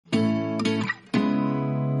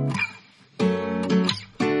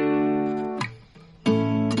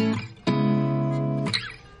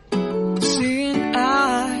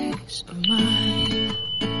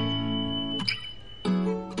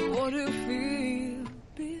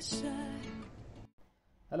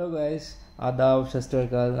Hello guys, Adab,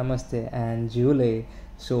 Shastakal, Namaste and Jule.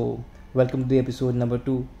 So welcome to the episode number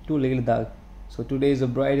 2 to Ladakh. So today is a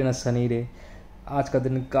bright and a sunny day. आज का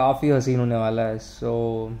दिन काफ़ी हसीन होने वाला है.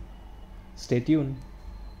 So stay tuned.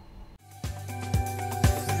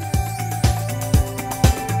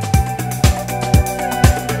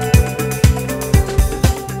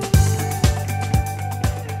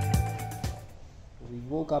 We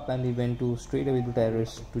woke up and we went to straight away to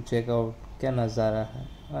terrace to check out क्या नज़ारा है.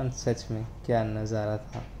 And सच में क्या नज़ारा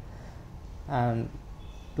था. And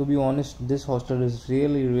to be honest, this hostel is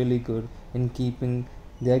really good in keeping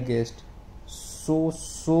their guests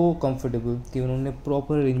so comfortable कि उन्होंने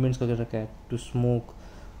proper arrangements करके रखा है to smoke,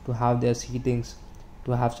 to have their seatings,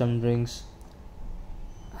 to have some drinks,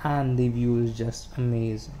 and the view is just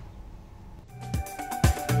amazing.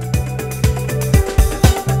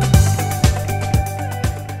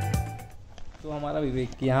 तो हमारा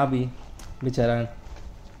विवेक यहाँ भी बेचारा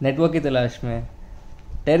नेटवर्क की तलाश में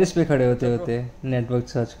टेरेस पे खड़े होते होते नेटवर्क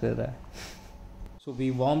सर्च कर रहा है. So we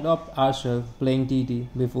warmed up ourselves playing TT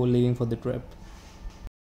before leaving for the trip.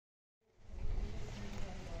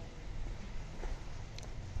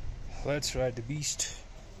 Let's ride the beast.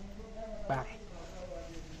 Bam.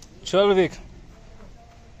 चल विवेक.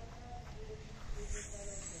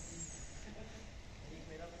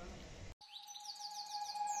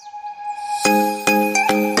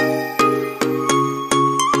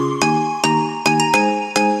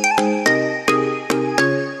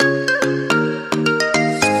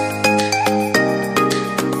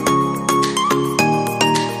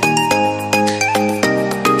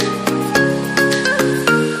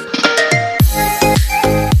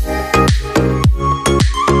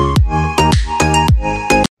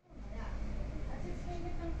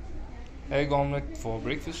 Egg omelette for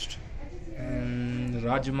breakfast and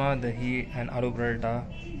rajma, dahi and aloo paratha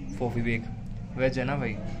for Vivek. Veg है ना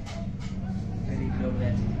भाई? Very good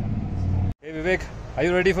veg. Hey Vivek, are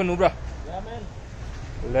you ready for Nubra? Yeah man.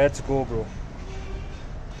 Let's go bro.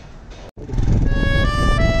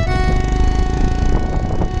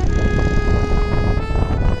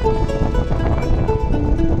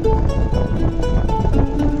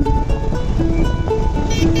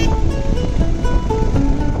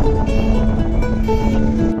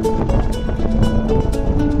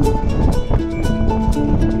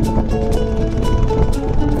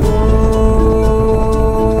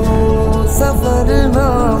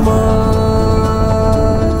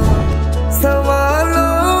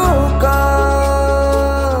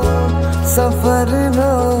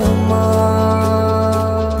 Safarnama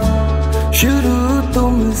शुरू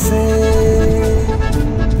तुमसे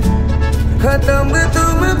खत्म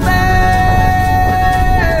तुम पे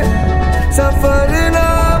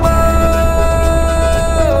सफरनामा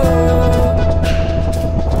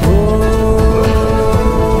ओ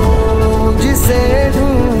जिसे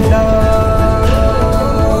ढूंढा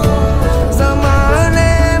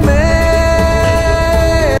ज़माने में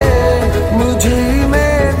मुझे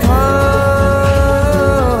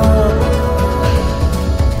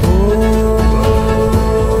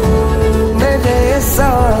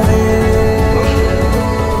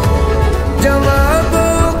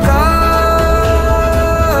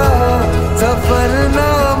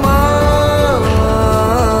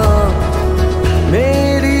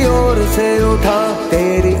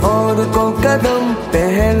तेरी ओर को कदम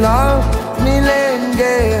पहला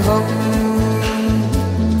मिलेंगे हम.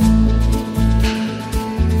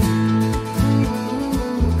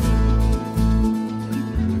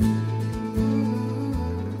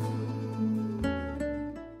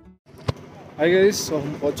 हाय गाइस, तो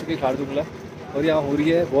हम पहुंच चुके खारदुंगला और यहाँ हो रही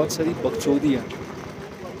है बहुत सारी बकचोदियाँ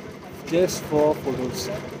just for photos.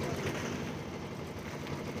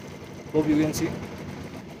 Hope you can see.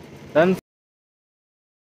 Done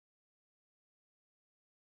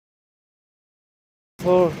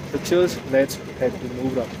for pictures. Let's head to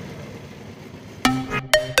Nubra.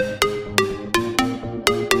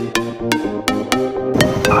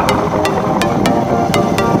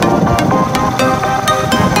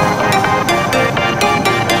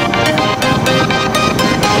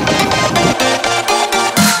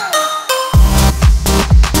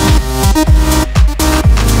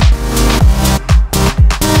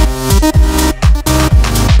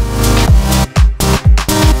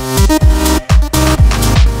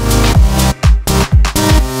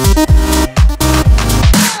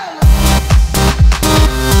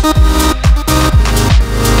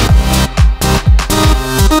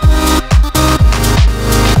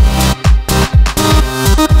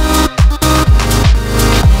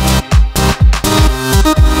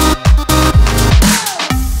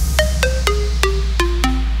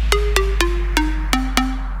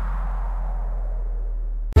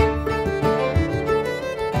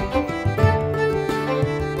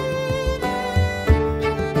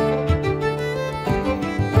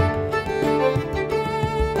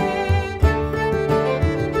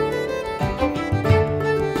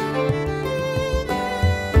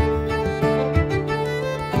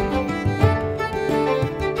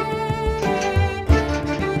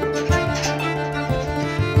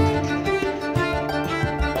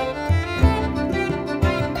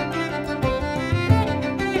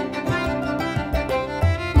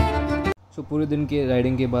 पूरे दिन के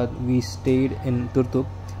राइडिंग के बाद we stayed in Turtuk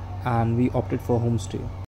and we opted for home stay.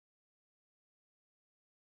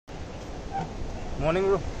 Morning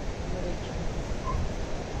bro.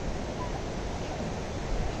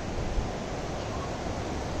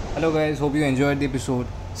 Hello guys, hope you enjoyed the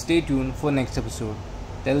episode. Stay tuned for next episode.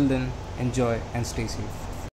 Till then, enjoy and stay safe.